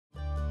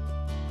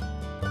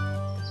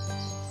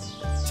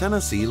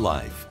Tennessee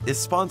Life is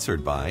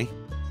sponsored by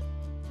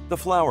The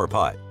Flower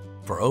Pot.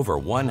 For over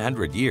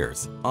 100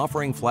 years,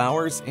 offering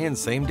flowers and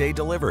same-day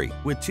delivery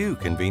with 2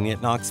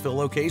 convenient Knoxville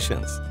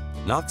locations.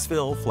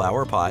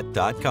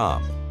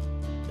 KnoxvilleFlowerPot.com.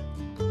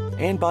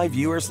 And by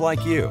viewers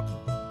like you.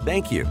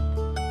 Thank you.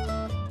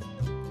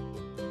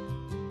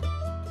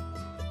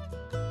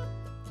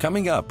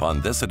 Coming up on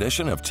this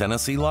edition of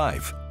Tennessee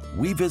Life,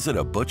 we visit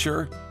a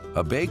butcher,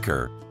 a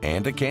baker,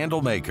 and a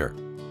candle maker.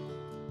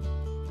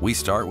 We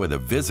start with a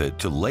visit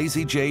to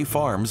Lazy J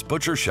Farms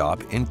Butcher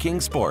Shop in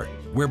Kingsport,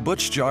 where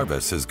Butch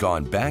Jarvis has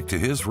gone back to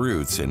his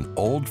roots in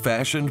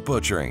old-fashioned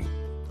butchering.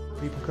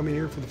 People come in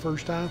here for the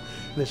first time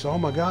and they say, oh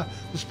my God,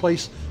 this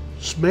place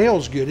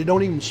smells good. It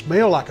don't even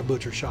smell like a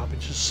butcher shop.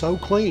 It's just so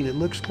clean, it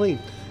looks clean.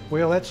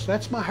 Well,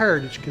 that's my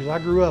heritage because I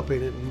grew up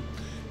in it.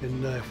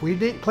 And if we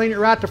didn't clean it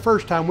right the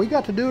first time, we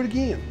got to do it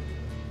again.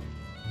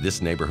 This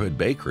neighborhood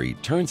bakery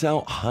turns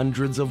out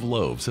hundreds of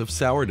loaves of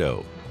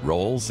sourdough,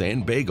 rolls,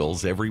 and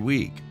bagels every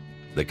week.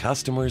 The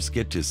customers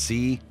get to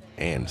see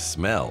and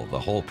smell the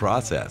whole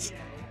process.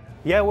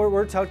 Yeah,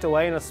 we're tucked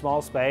away in a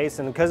small space,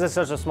 and because it's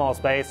such a small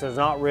space, there's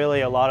not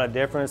really a lot of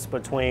difference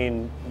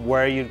between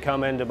where you'd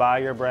come in to buy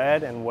your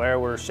bread and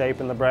where we're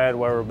shaping the bread,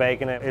 where we're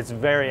baking it. It's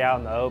very out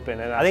in the open,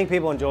 and I think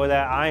people enjoy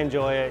that. I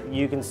enjoy it.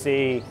 You can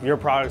see your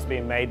products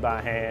being made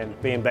by hand,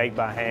 being baked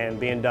by hand,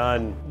 being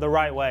done the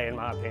right way, in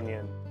my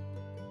opinion.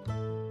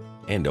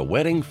 And a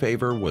wedding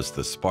favor was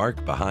the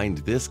spark behind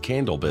this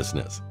candle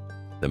business.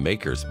 The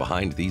makers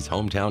behind these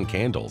hometown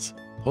candles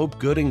hope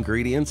good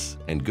ingredients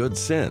and good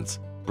scents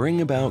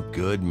bring about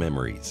good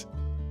memories.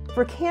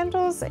 For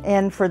candles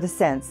and for the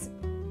scents,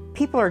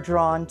 people are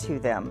drawn to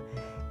them.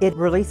 It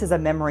releases a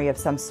memory of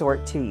some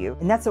sort to you,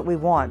 and that's what we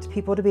want,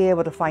 people to be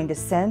able to find a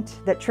scent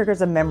that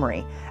triggers a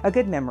memory, a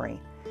good memory.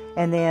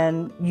 And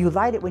then you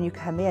light it when you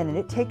come in and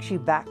it takes you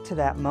back to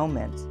that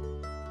moment.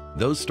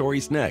 Those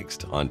stories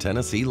next on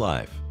Tennessee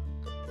Life.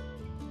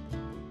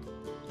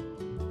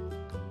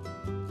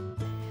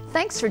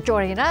 Thanks for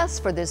joining us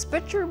for this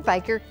Butcher,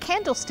 Baker,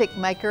 Candlestick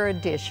Maker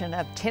edition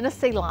of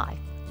Tennessee Life.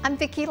 I'm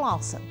Vickie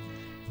Lawson.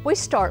 We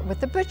start with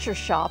the butcher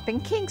shop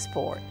in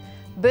Kingsport.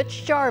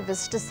 Butch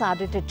Jarvis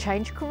decided to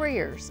change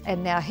careers,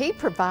 and now he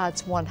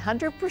provides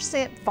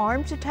 100%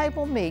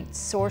 farm-to-table meat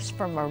sourced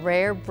from a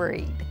rare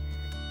breed.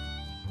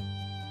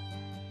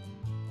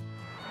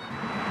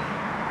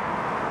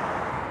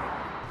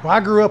 Well, I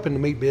grew up in the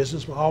meat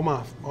business. All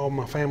my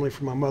family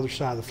from my mother's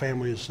side of the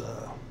family has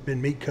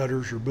been meat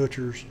cutters or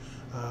butchers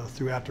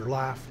throughout their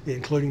life,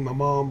 including my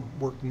mom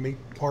worked in the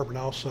meat department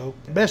also.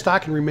 Best I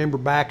can remember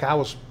back, I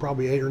was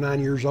probably 8 or 9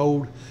 years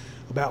old,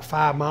 about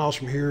 5 miles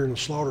from here in a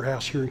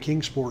slaughterhouse here in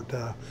Kingsport,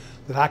 that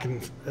I can,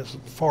 as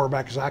far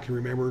back as I can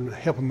remember, and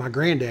helping my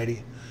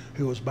granddaddy,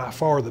 who was by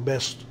far the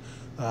best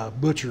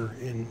butcher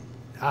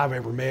I've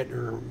ever met,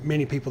 or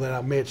many people that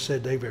I've met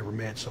said they've ever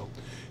met. So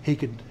he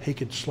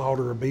could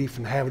slaughter a beef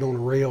and have it on a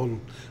rail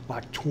in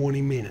like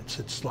 20 minutes.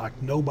 It's like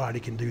nobody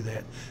can do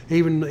that.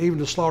 Even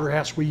the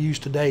slaughterhouse we use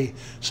today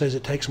says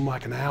it takes them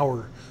like an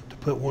hour to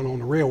put one on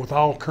the rail with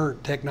all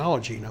current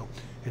technology, you know.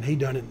 And he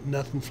done it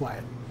nothing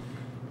flat.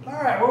 All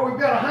right, well, we've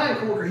got a hind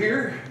quarter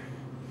here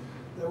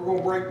that we're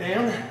gonna break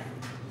down.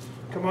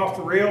 Come off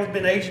the rail, it's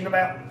been aging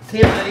about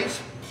 10 days.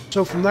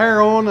 So from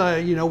there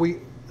on, you know, we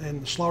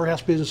in the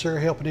slaughterhouse business there,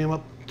 helping him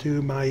up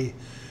to my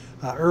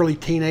early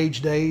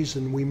teenage days,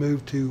 and we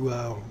moved to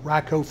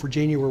Rycote,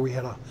 Virginia, where we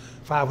had a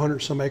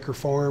 500-some acre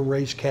farm,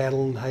 raised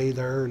cattle and hay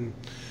there, and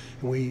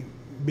we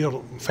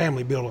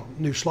family built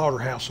a new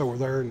slaughterhouse over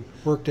there, and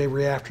worked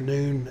every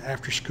afternoon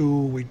after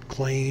school. We'd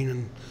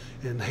clean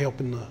and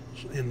help in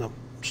the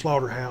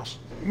slaughterhouse.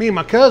 Me and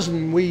my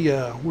cousin, we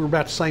were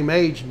about the same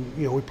age, and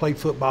you know, we played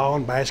football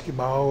and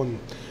basketball, and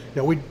you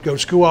know, we'd go to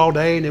school all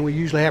day, and then we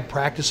usually have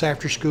practice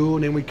after school,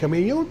 and then we'd come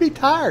in. You know, we'd be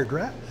tired,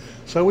 right?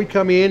 So we'd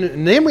come in,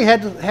 and then we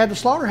had the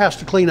slaughterhouse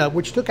to clean up,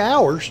 which took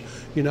hours,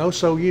 you know.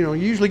 So, you know,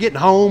 usually getting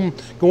home,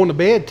 going to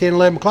bed 10,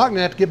 11 o'clock, and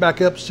I have to get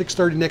back up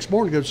 6:30 next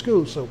morning to go to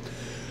school. So,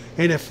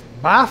 and if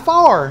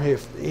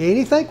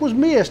anything was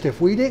missed, if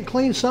we didn't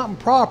clean something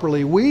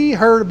properly, we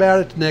heard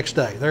about it the next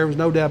day. There was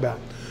no doubt about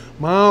it.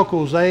 My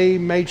uncles, they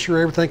made sure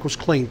everything was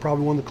clean.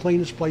 Probably one of the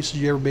cleanest places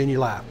you ever been in your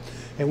life.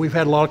 And we've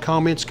had a lot of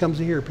comments comes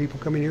in here. People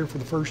come in here for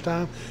the first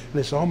time, and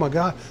they say, "Oh my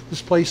God,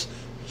 this place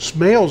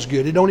smells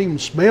good. It don't even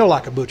smell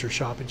like a butcher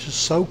shop. It's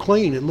just so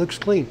clean. It looks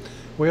clean."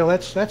 Well,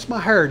 that's my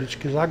heritage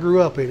because I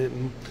grew up in it,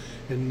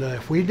 and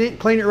if we didn't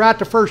clean it right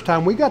the first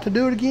time, we got to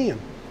do it again.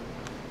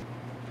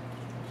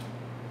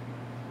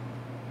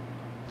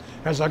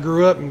 As I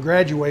grew up and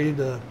graduated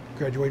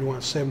when I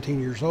was 17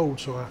 years old,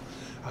 so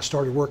I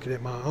started working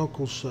at my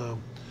uncle's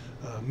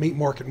meat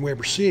market in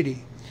Weber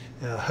City,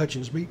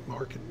 Hutchins Meat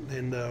Market,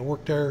 and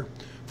worked there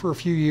for a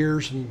few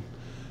years. And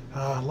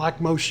like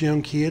most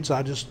young kids,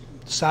 I just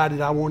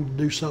decided I wanted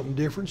to do something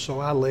different, so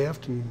I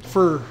left. And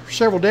for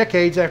several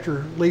decades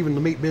after leaving the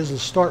meat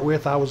business to start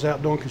with, I was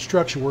out doing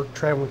construction work,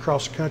 traveling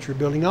across the country,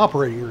 building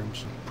operating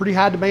rooms. Pretty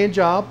high demand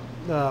job,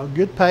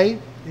 good pay,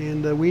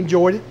 and we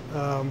enjoyed it.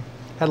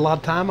 Had a lot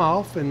of time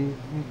off and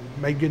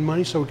made good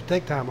money so we could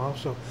take time off.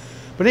 So,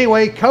 But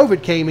anyway,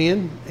 COVID came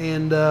in,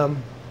 and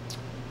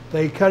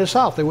they cut us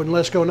off. They wouldn't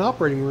let us go in the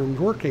operating room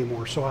to work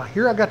anymore. So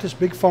here I got this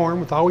big farm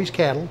with all these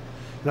cattle,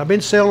 and I've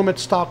been selling them at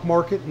the stock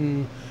market,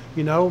 and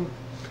you know,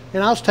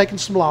 and I was taking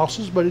some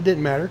losses, but it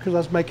didn't matter because I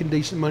was making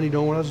decent money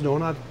doing what I was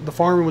doing. The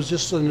farming was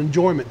just an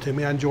enjoyment to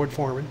me. I enjoyed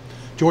farming.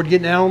 Enjoyed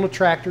getting out on the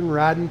tractor and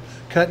riding,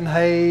 cutting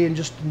hay, and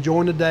just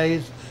enjoying the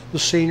days, the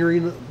scenery,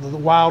 the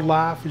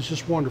wildlife is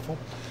just wonderful.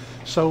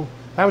 So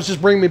that was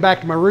just bringing me back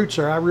to my roots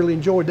there. I really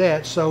enjoyed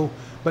that. So,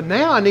 but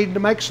now I needed to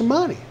make some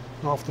money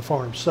off the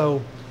farm.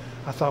 So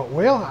I thought,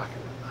 well,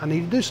 I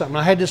need to do something.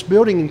 I had this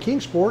building in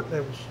Kingsport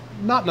that was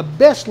not in the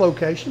best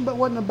location, but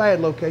wasn't a bad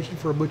location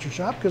for a butcher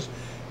shop because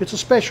it's a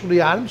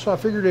specialty item. So I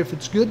figured if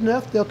it's good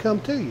enough, they'll come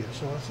to you.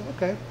 So I said,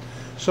 okay.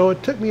 So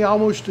it took me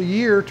almost a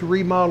year to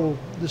remodel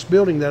this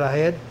building that I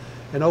had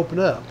and open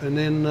up. And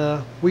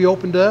then we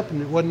opened up, and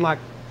it wasn't like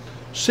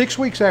 6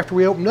 weeks after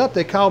we opened up,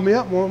 they called me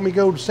up and wanted me to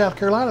go to South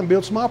Carolina and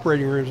build some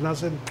operating rooms. And I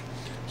said,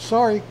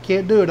 sorry,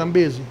 can't do it, I'm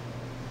busy.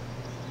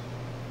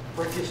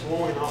 Break this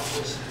loin off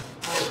this.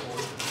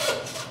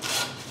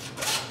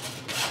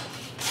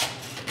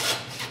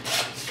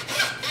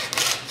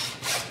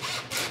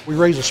 We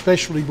raise a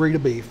specialty breed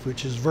of beef,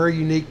 which is very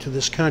unique to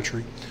this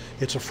country.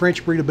 It's a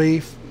French breed of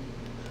beef.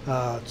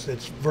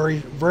 It's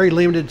very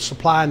limited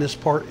supply in this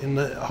part, in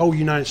the whole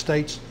United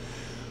States.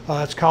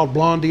 It's called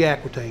Blonde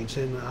d'Aquitaines,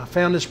 and I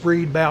found this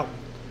breed about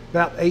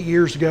 8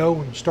 years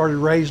ago and started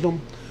raising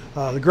them.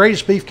 The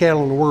greatest beef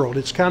cattle in the world.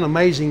 It's kind of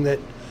amazing that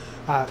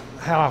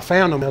how I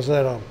found them. I was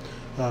at a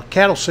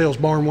cattle sales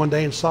barn one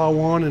day and saw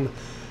one, and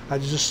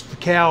the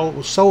cow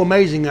was so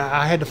amazing.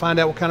 I had to find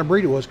out what kind of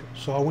breed it was.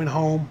 So I went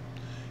home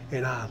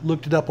and I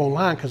looked it up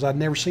online because I'd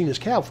never seen this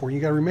cow before. You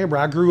got to remember,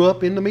 I grew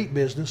up in the meat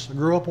business. I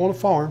grew up on a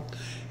farm,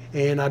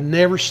 and I've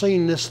never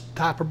seen this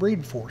type of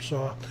breed before.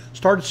 So I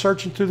started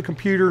searching through the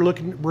computer,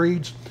 looking at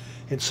breeds,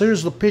 and as soon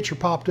as the picture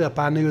popped up,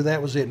 I knew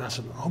that was it. And I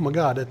said, oh my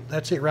God,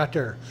 that's it right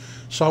there.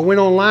 So I went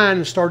online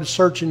and started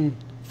searching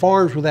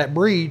farms with that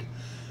breed,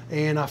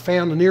 and I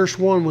found the nearest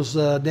one was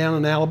down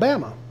in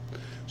Alabama.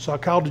 So I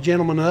called the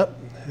gentleman up,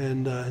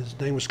 and his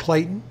name was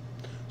Clayton,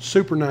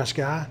 super nice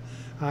guy.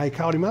 I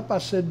called him up. I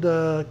said,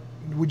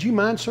 would you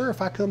mind, sir,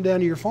 if I come down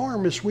to your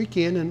farm this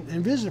weekend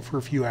and visit for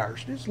a few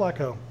hours? It's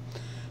like a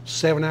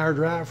 7-hour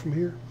drive from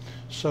here.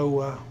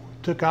 So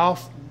took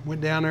off,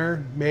 went down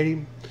there, met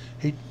him.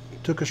 He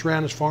took us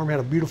around his farm, had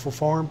a beautiful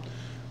farm,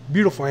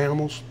 beautiful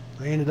animals.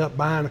 I ended up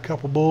buying a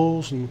couple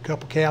bulls and a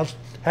couple cows.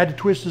 Had to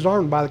twist his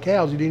arm to buy the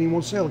cows. He didn't even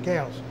want to sell the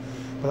cows.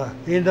 But I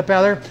ended up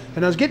out there,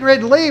 and I was getting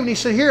ready to leave, and he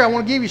said, here, I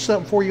want to give you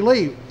something before you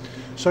leave.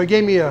 So he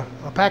gave me a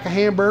pack of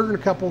hamburger and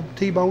a couple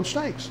T-bone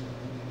steaks.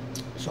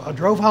 So I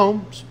drove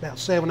home, it's about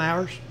 7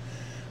 hours.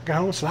 I got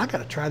home and said, I got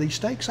to try these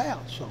steaks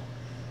out. So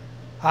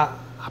I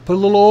put a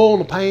little oil in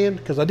the pan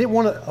because I didn't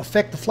want to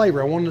affect the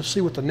flavor. I wanted to see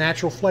what the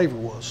natural flavor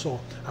was. So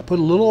I put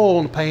a little oil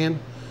in the pan,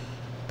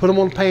 put them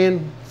on the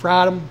pan,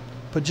 fried them,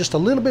 put just a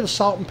little bit of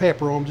salt and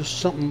pepper on them, just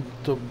something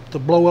to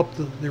blow up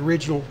the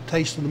original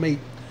taste of the meat.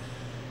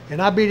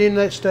 And I bit into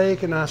that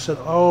steak and I said,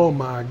 oh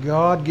my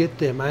God, get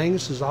them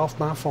Anguses off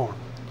my farm.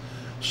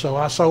 So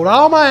I sold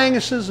all my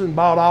Anguses and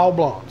bought all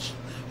blondes.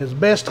 It's the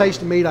best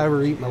tasting meat I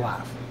ever eaten in my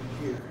life.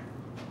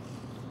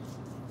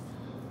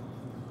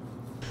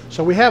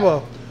 So we have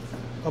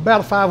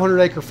about a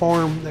 500-acre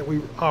farm that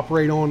we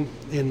operate on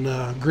in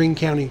Greene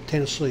County,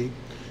 Tennessee,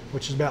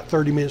 which is about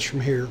 30 minutes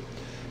from here.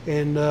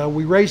 And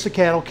we raise the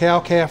cattle,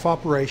 cow-calf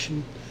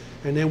operation,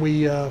 and then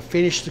we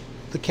finish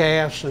the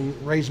calves and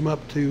raise them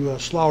up to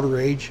slaughter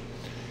age.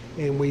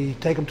 And we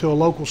take them to a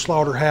local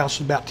slaughterhouse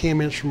about 10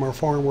 minutes from our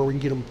farm where we can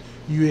get them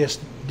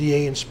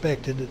USDA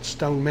inspected at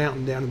Stone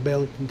Mountain down in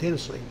Bellington,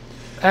 Tennessee.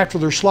 After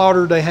they're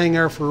slaughtered, they hang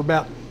there for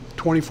about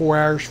 24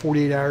 hours,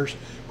 48 hours.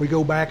 We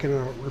go back in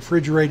a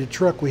refrigerated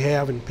truck we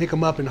have and pick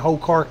them up in whole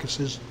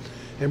carcasses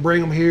and bring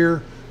them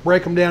here,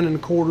 break them down into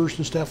quarters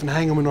and stuff, and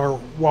hang them in our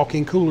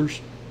walk-in coolers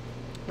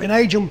and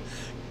age them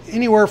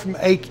anywhere from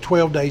 8 to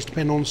 12 days,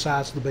 depending on the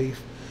size of the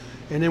beef.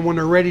 And then when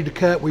they're ready to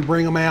cut, we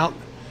bring them out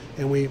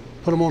and we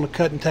put them on a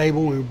cutting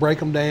table and we break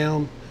them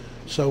down.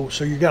 So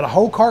you've got a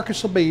whole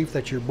carcass of beef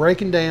that you're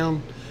breaking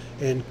down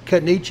and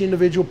cutting each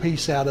individual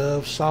piece out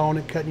of, sawing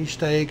it, cutting your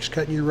steaks,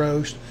 cutting your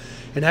roast.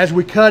 And as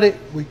we cut it,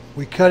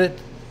 we cut it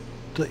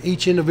to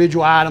each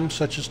individual item,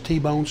 such as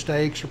T-bone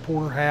steaks or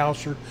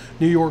porterhouse or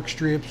New York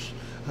strips,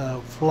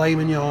 filet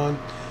mignon,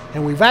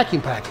 and we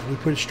vacuum pack it. We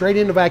put it straight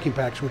into vacuum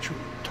packs, which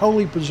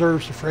totally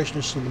preserves the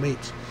freshness of the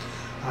meats.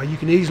 You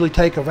can easily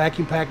take a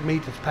vacuum packed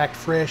meat that's packed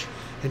fresh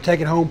and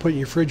take it home, put it in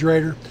your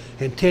refrigerator,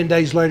 and 10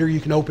 days later you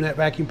can open that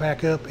vacuum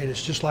pack up and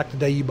it's just like the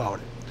day you bought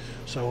it.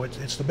 So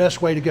it's the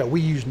best way to go. We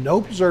use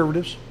no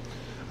preservatives.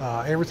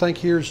 Everything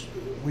here is,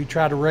 we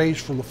try to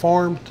raise from the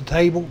farm to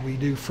table. We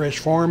do fresh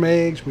farm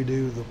eggs, we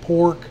do the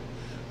pork.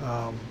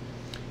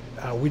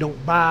 We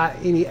don't buy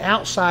any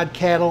outside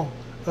cattle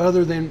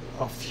other than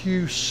a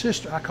few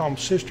I call them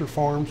sister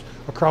farms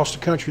across the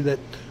country that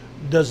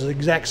does the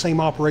exact same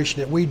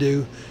operation that we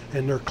do,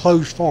 and they're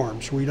closed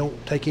farms. We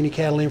don't take any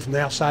cattle in from the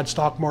outside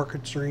stock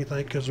markets or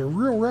anything because they're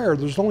real rare.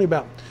 There's only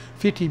about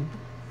 50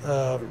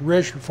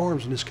 registered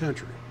farms in this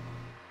country.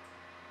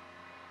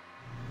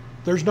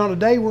 There's not a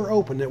day we're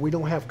open that we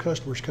don't have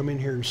customers come in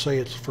here and say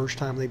it's the first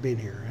time they've been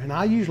here. And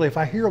I usually, if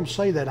I hear them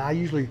say that, I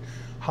usually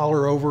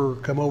holler over,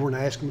 come over and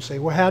ask them, say,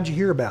 well, how'd you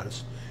hear about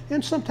us?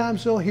 And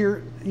sometimes they'll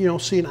hear, you know,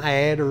 see an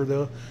ad,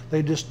 or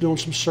they're just doing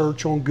some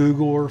search on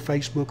Google or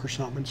Facebook or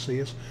something and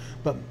see us.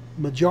 But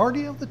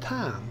majority of the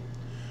time,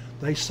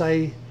 they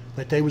say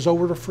that they was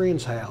over at a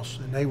friend's house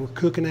and they were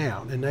cooking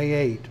out and they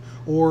ate.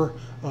 Or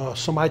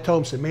somebody told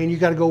them, said, man, you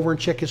got to go over and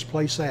check this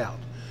place out.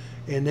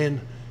 And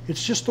then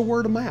it's just the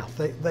word of mouth.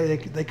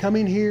 They come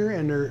in here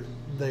and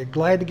they're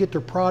glad to get their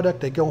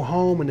product. They go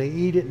home and they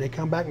eat it and they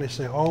come back and they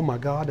say, oh my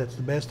God, that's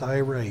the best I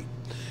ever ate.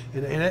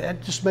 And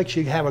it just makes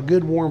you have a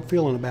good warm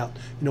feeling about,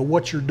 you know,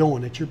 what you're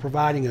doing, that you're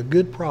providing a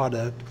good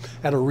product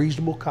at a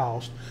reasonable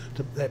cost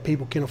that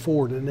people can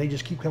afford. And they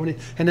just keep coming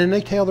in. And then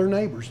they tell their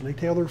neighbors and they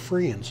tell their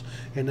friends,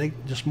 and they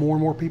just more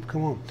and more people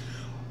come on.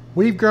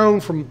 We've grown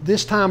from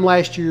this time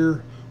last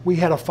year, we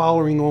had a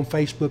following on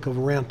Facebook of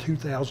around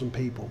 2,000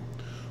 people.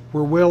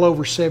 We're well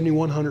over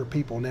 7,100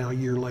 people now a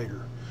year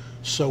later.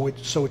 So it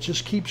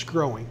just keeps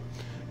growing.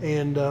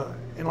 And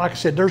like I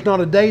said, there's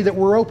not a day that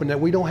we're open that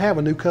we don't have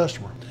a new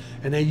customer.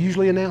 And they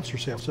usually announce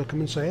themselves. They'll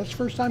come and say, it's the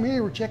first time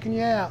here, we're checking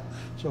you out.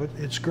 So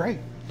it's great.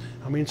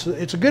 I mean,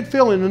 it's a good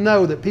feeling to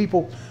know that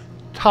people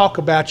talk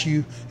about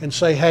you and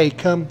say, hey,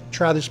 come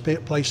try this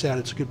place out.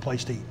 It's a good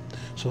place to eat.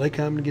 So they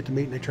come and get to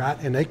meet and they try it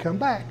and they come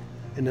back.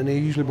 And then they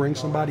usually bring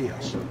somebody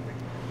else.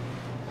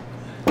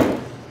 Then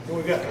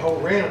we've got the whole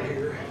round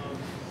here.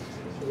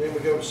 So then we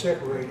go to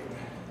separate it.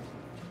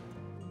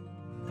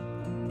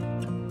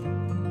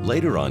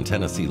 Later on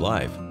Tennessee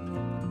Life,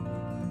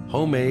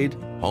 homemade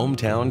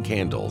hometown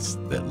candles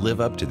that live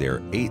up to their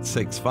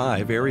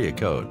 865 area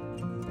code.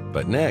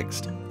 But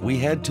next, we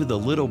head to the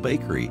little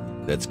bakery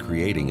that's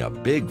creating a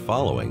big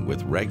following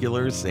with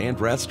regulars and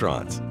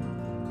restaurants.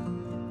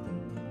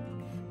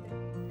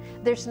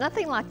 There's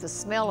nothing like the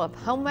smell of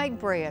homemade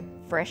bread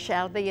fresh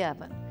out of the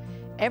oven.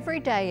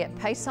 Every day at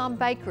Paysan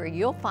Bakery,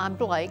 you'll find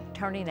Blake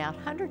turning out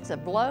hundreds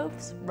of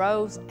loaves,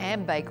 rolls,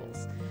 and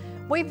bagels.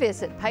 We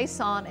visit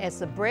Paysan as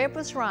the bread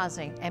was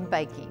rising and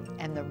baking,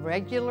 and the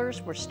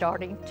regulars were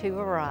starting to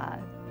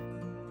arrive.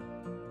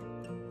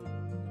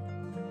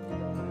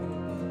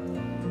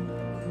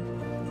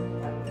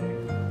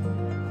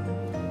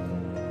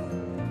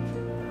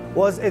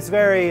 Well, it's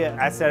very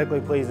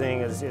aesthetically pleasing.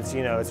 It's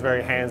you know, it's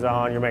very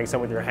hands-on. You're making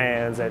something with your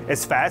hands.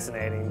 It's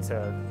fascinating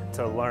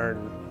to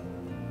learn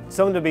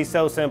something to be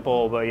so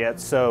simple, but yet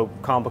so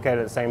complicated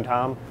at the same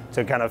time.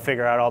 To kind of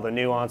figure out all the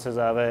nuances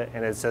of it,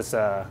 and it's just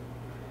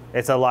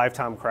it's a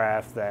lifetime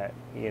craft that,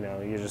 you know,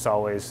 you're just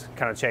always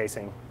kind of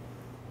chasing.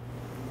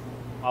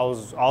 I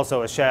was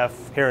also a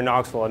chef here in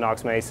Knoxville at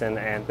Knox Mason,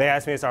 and they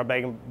asked me to start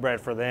baking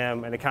bread for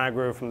them, and it kind of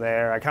grew from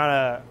there. I kind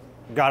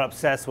of got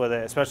obsessed with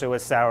it, especially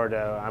with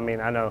sourdough. I mean,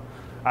 I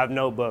have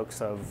notebooks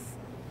of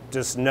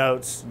just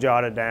notes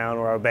jotted down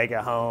where I would bake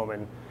at home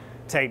and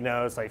take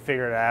notes, like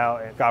figure it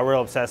out, and got real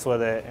obsessed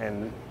with it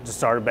and just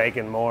started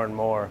baking more and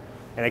more.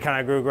 And it kind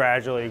of grew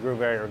gradually, grew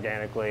very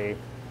organically,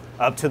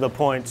 up to the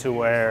point to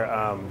where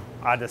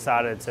I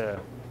decided to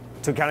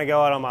kind of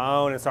go out on my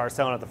own and start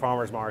selling at the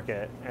farmer's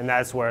market. And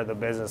that's where the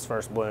business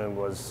first bloomed,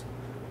 was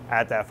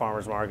at that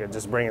farmer's market,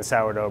 just bringing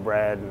sourdough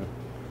bread and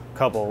a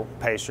couple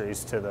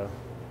pastries to the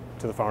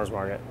farmer's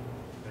market.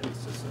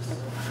 It's just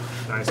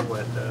a nice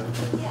wet dough.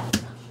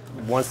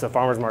 Once the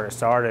farmer's market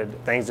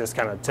started, things just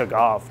kind of took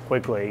off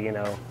quickly, you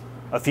know.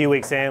 A few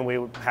weeks in,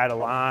 we had a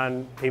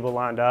line, people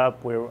lined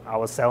up. I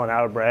was selling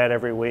out of bread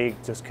every week,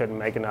 just couldn't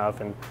make enough.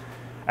 And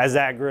as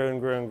that grew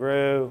and grew and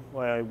grew,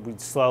 well, we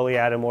slowly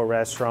added more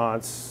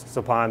restaurants,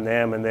 supplying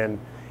them, and then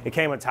it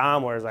came a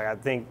time where it's like, I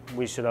think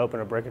we should open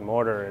a brick and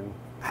mortar and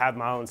have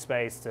my own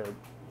space to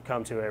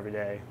come to every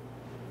day.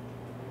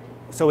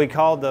 So we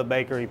called the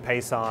bakery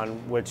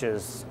Paysan, which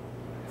is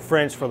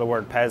French for the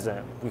word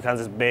peasant, because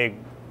it's big,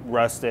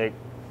 rustic,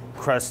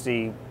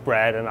 crusty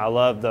bread, and I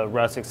love the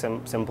rustic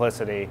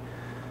simplicity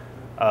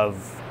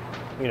of,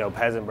 you know,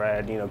 peasant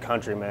bread, you know,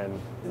 countrymen.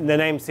 The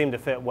name seemed to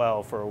fit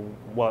well for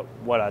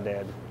what I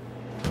did.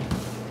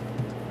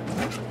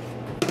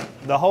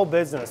 The whole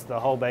business, the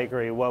whole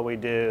bakery, what we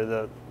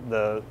do,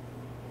 the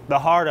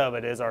heart of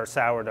it is our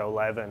sourdough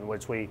leaven,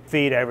 which we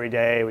feed every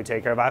day, we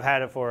take care of. I've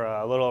had it for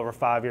a little over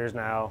 5 years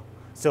now.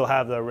 Still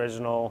have the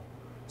original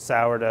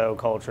sourdough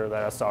culture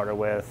that I started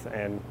with,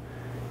 and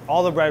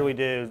all the bread we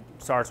do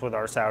starts with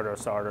our sourdough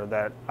starter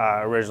that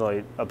I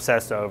originally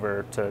obsessed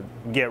over to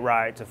get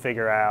right, to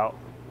figure out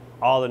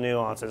all the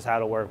nuances, how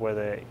to work with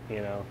it,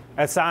 you know.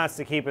 That's science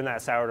to keeping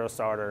that sourdough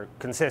starter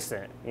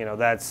consistent, you know,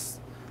 that's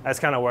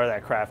kind of where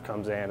that craft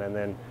comes in, and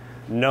then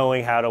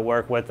knowing how to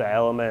work with the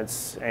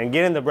elements and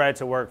getting the bread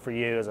to work for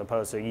you as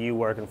opposed to you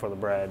working for the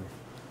bread.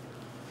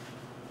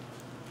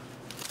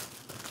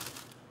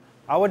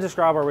 I would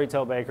describe our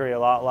retail bakery a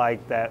lot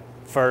like that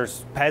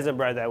first peasant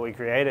bread that we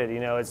created. You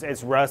know,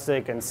 it's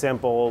rustic and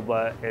simple,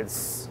 but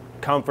it's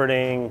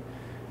comforting,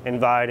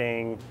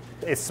 inviting.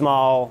 It's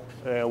small.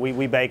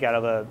 We bake out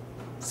of a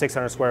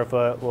 600 square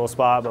foot little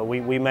spot, but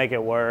we make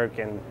it work,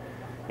 and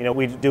You know,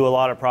 we do a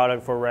lot of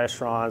product for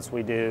restaurants.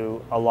 We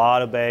do a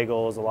lot of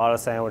bagels, a lot of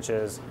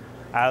sandwiches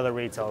out of the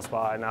retail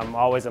spot, and I'm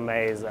always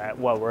amazed at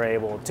what we're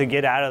able to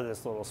get out of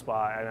this little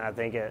spot. And I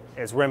think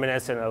it's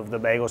reminiscent of the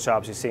bagel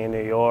shops you see in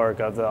New York,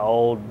 of the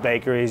old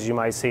bakeries you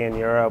might see in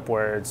Europe,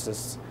 where it's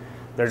just,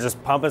 they're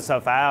just pumping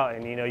stuff out,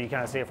 and you know, you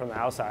kind of see it from the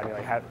outside, and you're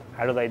like,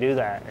 how do they do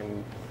that?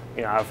 And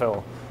you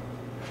know,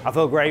 I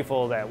feel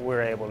grateful that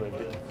we're able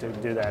to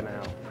do that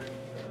now.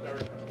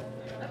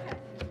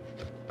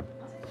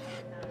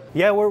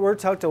 Yeah, we're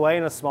tucked away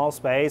in a small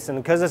space,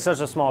 and because it's such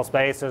a small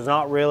space, there's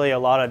not really a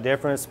lot of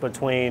difference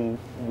between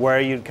where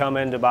you'd come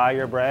in to buy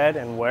your bread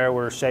and where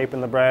we're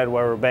shaping the bread,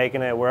 where we're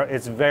baking it.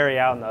 It's very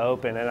out in the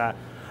open, and I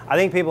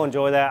think people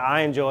enjoy that.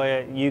 I enjoy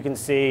it. You can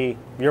see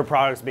your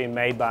products being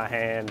made by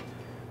hand,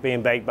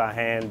 being baked by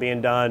hand,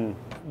 being done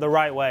the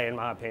right way, in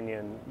my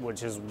opinion,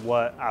 which is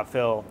what I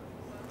feel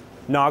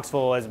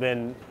Knoxville has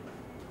been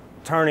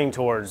turning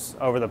towards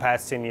over the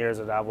past 10 years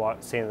that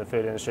I've seen in the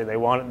food industry. They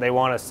want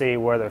to see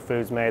where their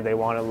food's made. They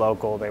want it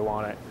local. They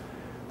want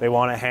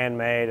it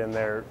handmade, and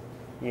they're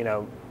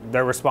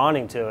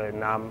responding to it.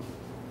 And I'm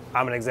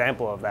an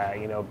example of that.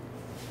 You know,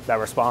 that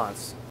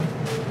response.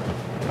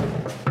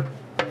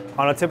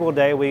 On a typical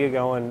day, we get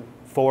going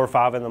 4 or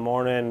 5 in the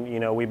morning. You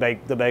know, we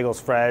bake the bagels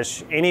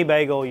fresh. Any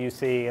bagel you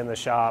see in the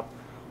shop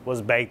was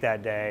baked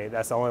that day.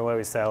 That's the only way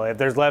we sell it. If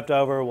there's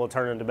leftover, we'll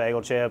turn it into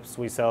bagel chips.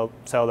 We sell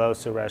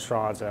those to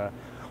restaurants.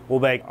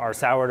 We'll bake our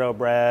sourdough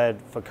bread,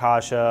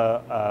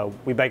 focaccia.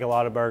 We bake a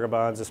lot of burger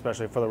buns,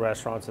 especially for the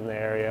restaurants in the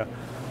area.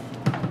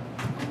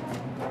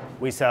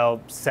 We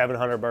sell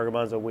 700 burger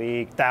buns a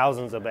week,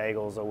 thousands of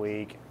bagels a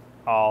week,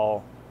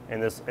 all in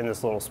this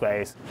little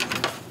space.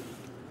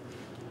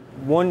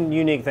 One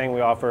unique thing we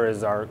offer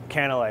is our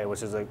cannelé,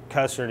 which is a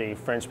custardy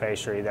French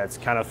pastry that's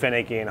kind of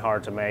finicky and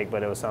hard to make,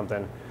 but it was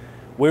something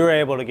we were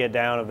able to get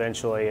down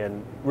eventually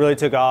and really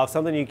took off.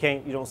 Something you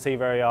don't see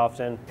very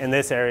often in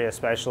this area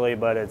especially,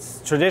 but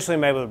it's traditionally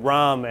made with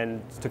rum,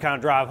 and to kind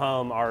of drive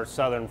home our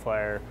southern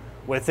flair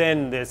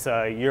within this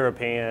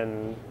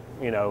European,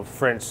 you know,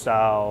 French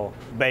style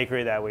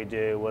bakery that we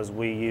do, was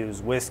we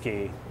use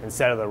whiskey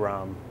instead of the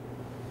rum.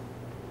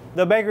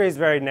 The bakery is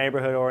very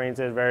neighborhood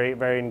oriented, very,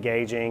 very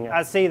engaging.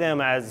 I see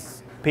them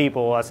as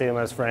people, I see them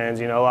as friends.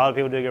 You know, a lot of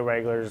people do get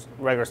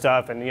regular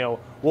stuff, and you know,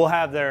 we'll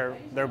have their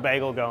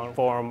bagel going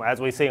for them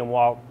as we see them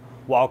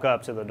walk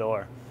up to the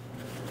door.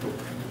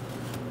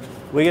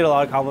 We get a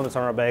lot of compliments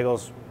on our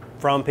bagels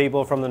from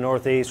people from the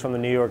Northeast, from the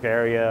New York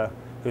area,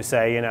 who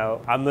say, you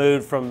know, I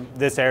moved from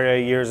this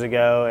area years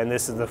ago, and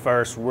this is the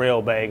first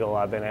real bagel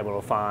I've been able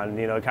to find.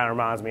 You know, it kind of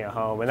reminds me of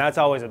home, and that's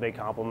always a big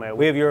compliment.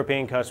 We have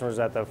European customers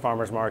at the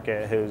farmers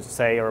market who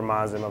say it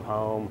reminds them of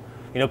home.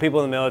 You know,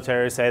 people in the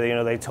military say that, you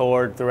know, they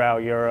toured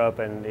throughout Europe,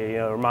 and, you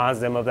know, it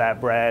reminds them of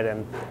that bread.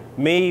 And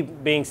me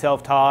being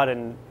self-taught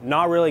and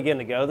not really getting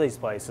to go to these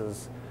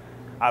places,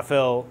 I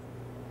feel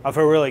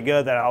really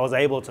good that I was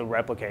able to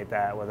replicate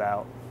that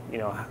without, you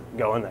know,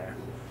 going there.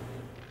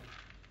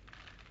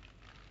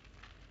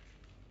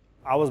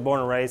 I was born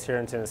and raised here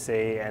in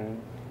Tennessee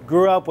and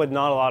grew up with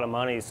not a lot of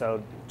money,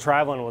 so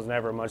traveling was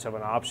never much of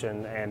an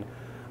option. And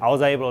I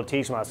was able to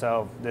teach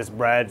myself this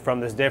bread from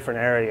these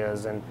different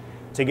areas, and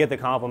to get the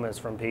compliments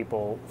from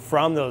people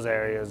from those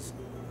areas,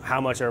 how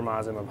much it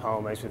reminds them of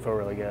home, makes me feel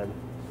really good.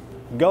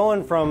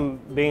 Going from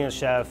being a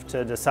chef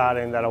to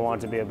deciding that I want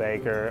to be a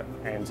baker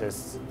and to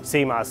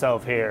see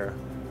myself here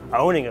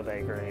owning a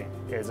bakery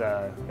is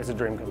a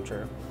dream come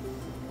true.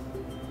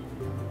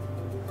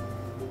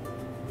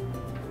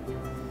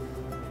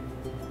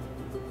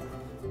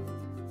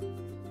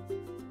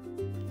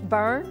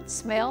 Burn,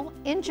 smell,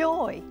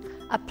 enjoy.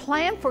 A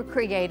plan for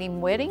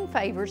creating wedding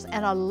favors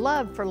and a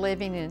love for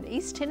living in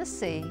East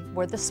Tennessee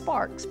were the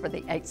sparks for the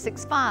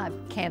 865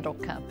 Candle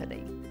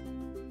Company.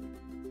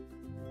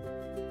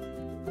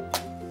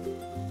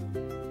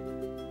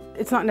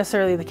 It's not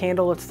necessarily the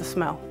candle, it's the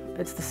smell,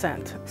 it's the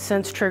scent.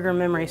 Scents trigger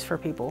memories for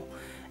people,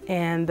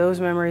 and those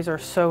memories are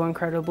so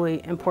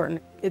incredibly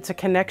important. It's a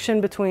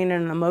connection between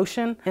an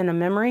emotion and a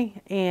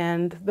memory,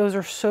 and those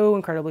are so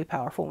incredibly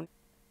powerful.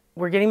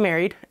 We're getting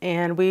married,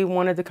 and we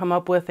wanted to come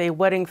up with a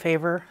wedding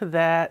favor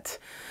that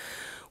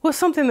was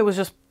something that was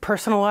just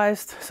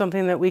personalized,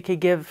 something that we could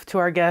give to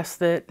our guests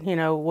that, you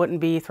know, wouldn't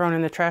be thrown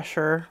in the trash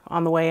or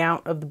on the way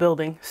out of the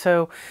building.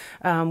 So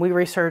we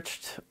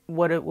researched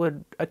what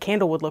a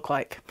candle would look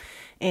like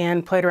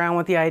and played around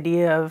with the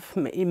idea of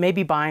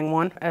maybe buying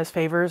one as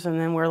favors, and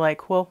then we're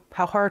like, well,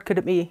 how hard could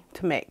it be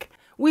to make?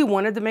 We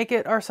wanted to make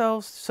it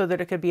ourselves so that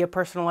it could be a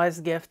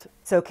personalized gift.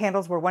 So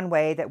candles were one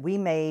way that we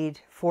made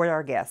for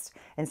our guests.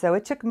 And so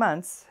it took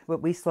months,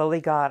 but we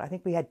slowly got, I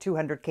think we had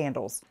 200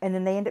 candles. And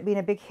then they ended up being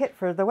a big hit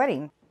for the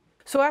wedding.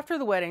 So after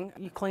the wedding,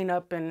 you clean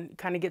up and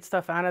kind of get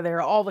stuff out of there.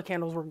 All the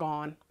candles were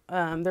gone.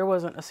 There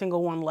wasn't a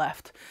single one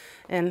left.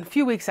 And a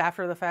few weeks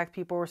after the fact,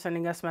 people were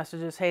sending us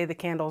messages, hey, the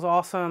candle's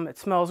awesome, it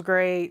smells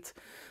great.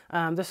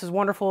 This is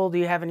wonderful, do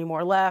you have any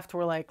more left?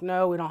 We're like,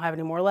 no, we don't have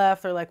any more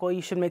left. They're like, well,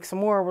 you should make some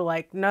more. We're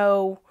like,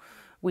 no,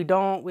 we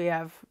don't. We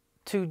have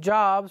 2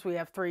 jobs, we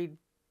have 3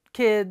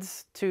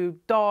 kids, 2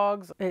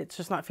 dogs. It's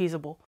just not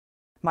feasible.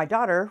 My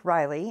daughter,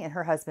 Riley, and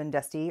her husband,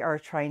 Dusty, are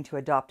trying to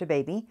adopt a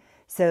baby,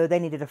 so they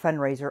needed a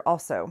fundraiser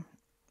also.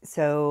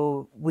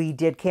 So we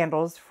did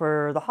candles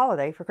for the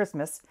holiday, for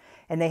Christmas,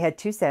 and they had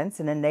 2 cents,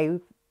 and then they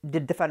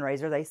did the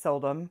fundraiser. They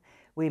sold them.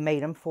 We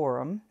made them for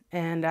them.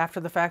 And after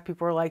the fact,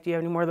 people were like, do you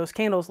have any more of those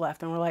candles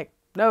left? And we're like,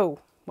 no.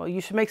 Well,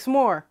 you should make some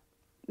more.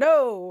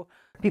 No.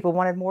 People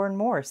wanted more and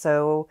more,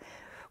 so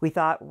we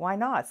thought, why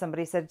not?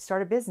 Somebody said,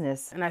 start a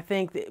business. And I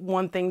think that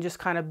one thing just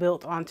kind of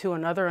built onto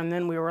another, and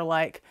then we were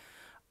like,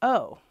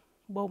 oh,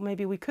 well,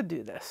 maybe we could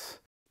do this.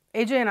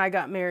 AJ and I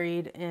got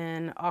married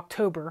in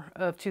October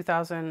of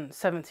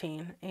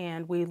 2017,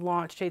 and we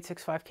launched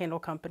 865 Candle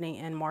Company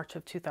in March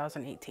of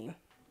 2018.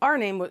 Our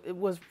name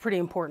was pretty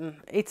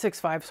important.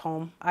 865's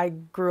home. I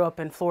grew up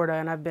in Florida,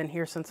 and I've been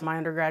here since my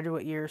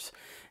undergraduate years,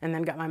 and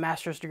then got my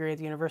master's degree at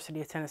the University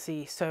of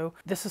Tennessee. So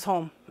this is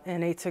home,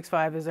 and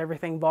 865 is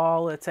everything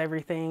Vol. It's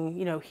everything,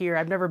 you know, here.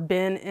 I've never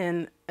been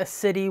in a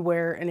city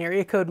where an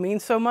area code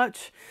means so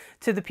much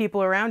to the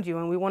people around you,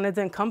 and we wanted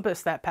to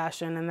encompass that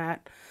passion and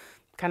that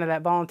kind of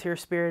that volunteer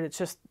spirit. It's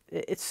just,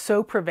 it's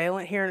so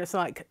prevalent here, and it's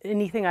not like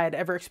anything I had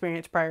ever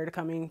experienced prior to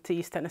coming to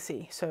East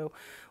Tennessee. So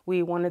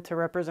we wanted to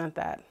represent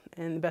that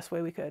in the best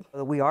way we could.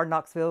 We are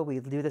Knoxville. We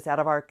do this out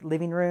of our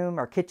living room,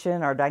 our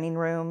kitchen, our dining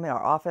room,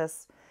 our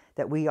office,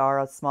 that we are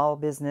a small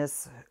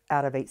business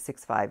out of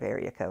 865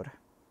 area code.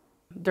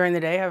 During the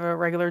day, I have a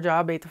regular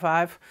job, 8 to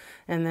 5,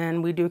 and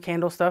then we do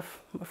candle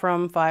stuff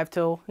from 5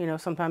 till, you know,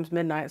 sometimes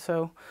midnight.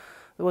 So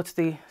what's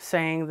the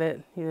saying that,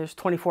 you know, there's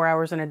 24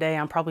 hours in a day,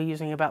 I'm probably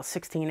using about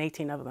 16,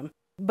 18 of them.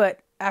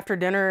 But after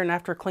dinner and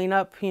after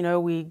cleanup, you know,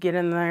 we get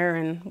in there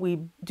and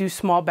we do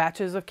small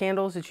batches of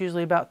candles. It's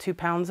usually about 2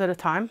 pounds at a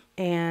time.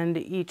 And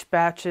each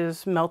batch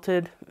is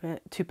melted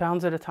 2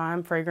 pounds at a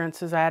time.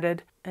 Fragrance is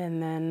added.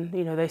 And then,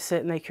 you know, they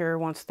sit and they cure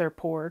once they're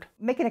poured.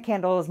 Making a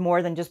candle is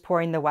more than just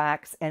pouring the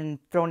wax and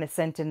throwing a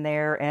scent in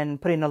there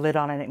and putting a lid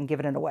on it and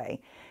giving it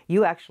away.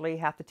 You actually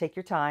have to take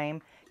your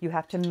time. You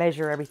have to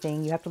measure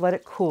everything. You have to let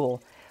it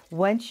cool.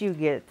 Once you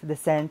get the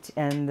scent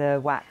and the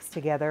wax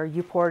together,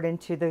 you pour it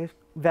into the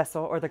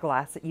vessel or the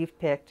glass that you've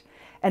picked,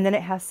 and then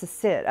it has to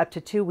sit up to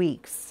 2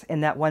 weeks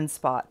in that one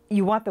spot.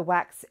 You want the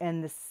wax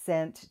and the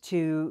scent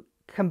to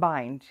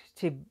combine,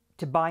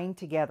 to bind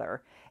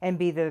together and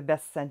be the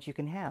best scent you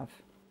can have.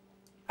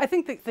 I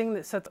think the thing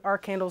that sets our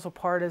candles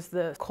apart is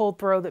the cold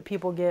throw that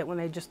people get when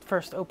they just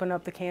first open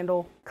up the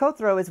candle. Cold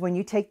throw is when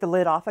you take the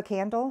lid off a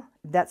candle,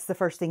 that's the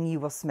first thing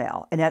you will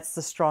smell, and that's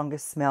the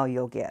strongest smell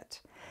you'll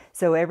get.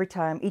 So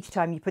each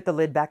time you put the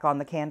lid back on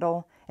the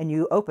candle and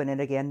you open it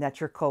again, that's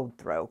your cold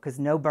throw, because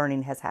no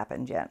burning has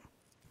happened yet.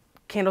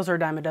 Candles are a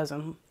dime a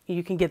dozen.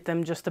 You can get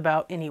them just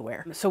about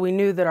anywhere. So we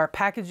knew that our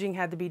packaging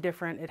had to be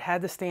different. It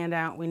had to stand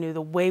out. We knew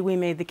the way we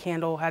made the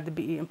candle had to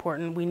be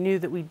important. We knew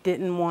that we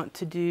didn't want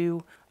to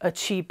do a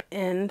cheap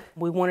end.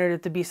 We wanted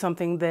it to be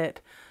something that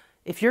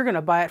if you're going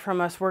to buy it from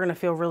us, we're going to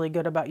feel really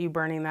good about you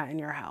burning that in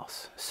your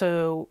house.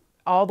 So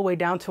all the way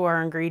down to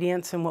our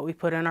ingredients and what we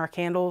put in our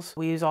candles.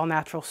 We use all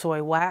natural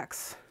soy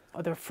wax.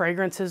 The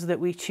fragrances that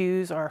we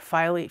choose are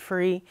phthalate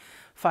free.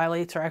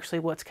 Phthalates are actually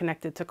what's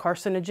connected to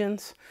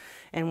carcinogens.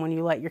 And when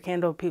you light your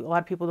candle, a lot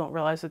of people don't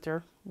realize that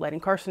they're letting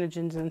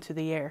carcinogens into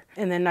the air.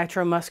 And then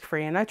nitro musk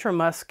free. And nitro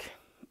musk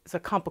is a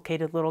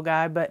complicated little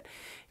guy, but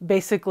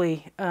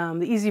basically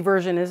the easy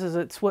version is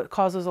it's what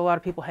causes a lot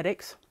of people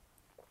headaches.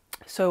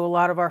 So a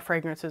lot of our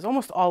fragrances,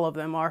 almost all of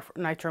them, are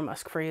nitro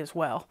musk free as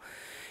well.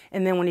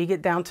 And then when you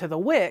get down to the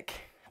wick,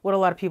 what a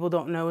lot of people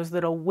don't know is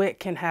that a wick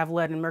can have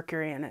lead and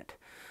mercury in it.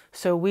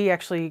 So we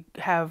actually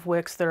have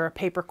wicks that are a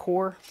paper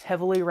core,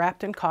 heavily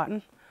wrapped in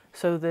cotton,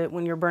 so that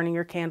when you're burning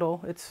your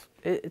candle,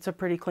 it's a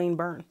pretty clean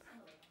burn.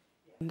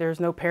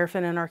 There's no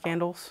paraffin in our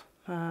candles,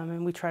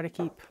 and we try to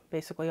keep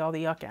basically all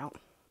the yuck out.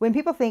 When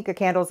people think a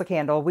candle is a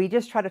candle, we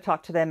just try to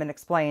talk to them and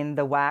explain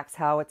the wax,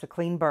 how it's a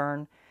clean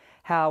burn,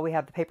 how we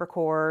have the paper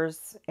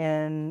cores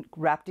and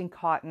wrapped in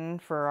cotton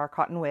for our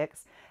cotton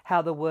wicks,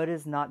 how the wood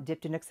is not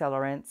dipped in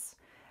accelerants.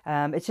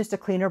 It's just a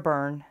cleaner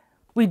burn.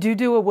 We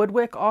do a wood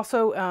wick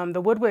also.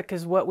 The wood wick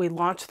is what we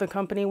launched the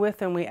company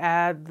with, and we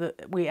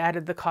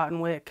added the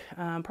cotton wick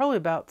probably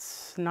about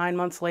 9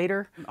 months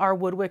later. Our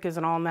wood wick is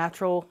an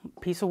all-natural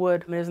piece of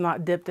wood. It is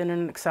not dipped in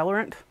an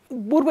accelerant.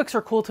 Wood wicks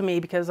are cool to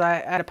me because I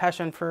had a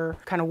passion for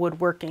kind of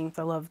woodworking.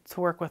 I love to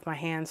work with my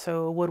hands,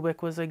 so a wood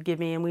wick was a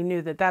gimme, and we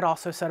knew that that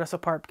also set us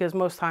apart because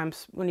most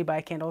times when you buy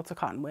a candle, it's a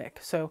cotton wick.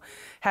 So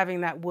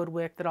having that wood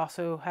wick that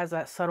also has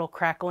that subtle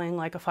crackling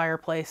like a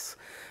fireplace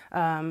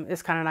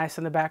is kind of nice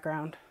in the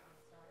background.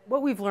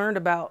 What we've learned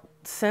about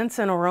scents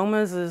and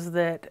aromas is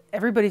that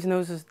everybody's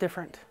nose is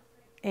different.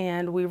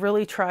 And we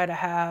really try to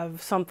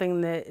have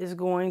something that is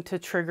going to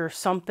trigger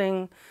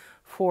something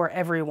for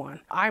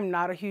everyone. I'm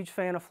not a huge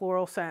fan of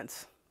floral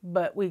scents,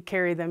 but we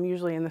carry them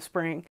usually in the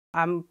spring.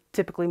 I'm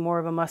typically more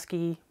of a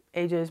musky.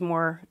 AJ is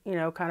more, you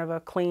know, kind of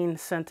a clean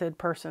scented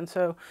person.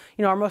 So,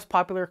 you know, our most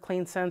popular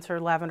clean scents are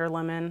lavender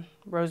lemon,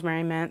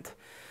 rosemary mint.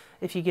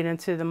 If you get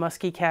into the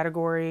musky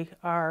category,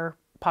 our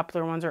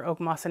popular ones are oak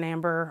moss and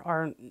amber,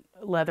 or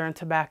leather and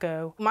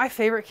tobacco. My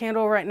favorite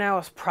candle right now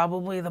is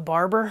probably the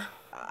Barber.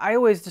 I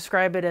always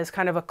describe it as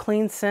kind of a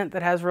clean scent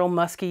that has real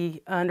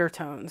musky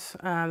undertones.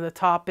 The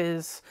top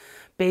is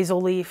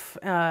basil leaf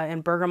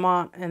and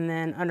bergamot, and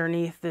then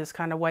underneath is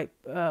kind of white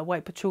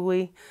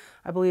patchouli,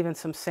 I believe, and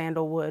some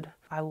sandalwood.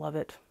 I love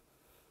it.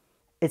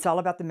 It's all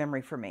about the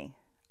memory for me.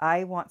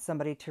 I want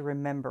somebody to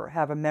remember,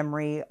 have a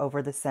memory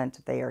over the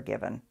scent they are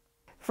given.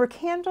 For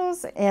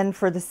candles and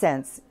for the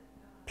scents,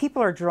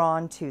 people are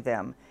drawn to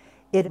them.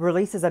 It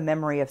releases a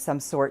memory of some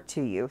sort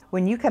to you.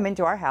 When you come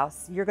into our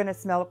house, you're going to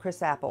smell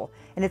crisp apple,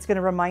 and it's going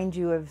to remind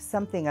you of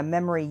something, a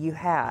memory you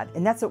had.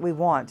 And that's what we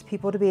want,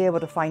 people to be able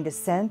to find a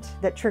scent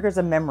that triggers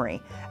a memory,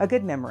 a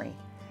good memory.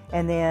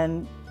 And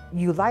then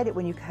you light it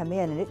when you come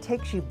in, and it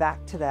takes you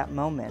back to that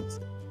moment.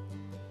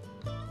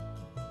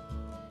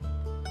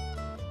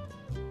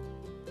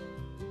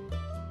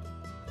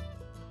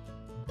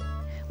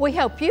 We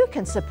hope you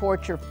can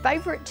support your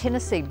favorite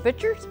Tennessee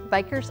butchers,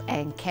 bakers,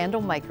 and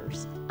candle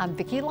makers. I'm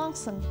Vickie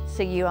Lawson.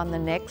 See you on the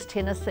next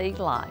Tennessee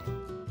Live.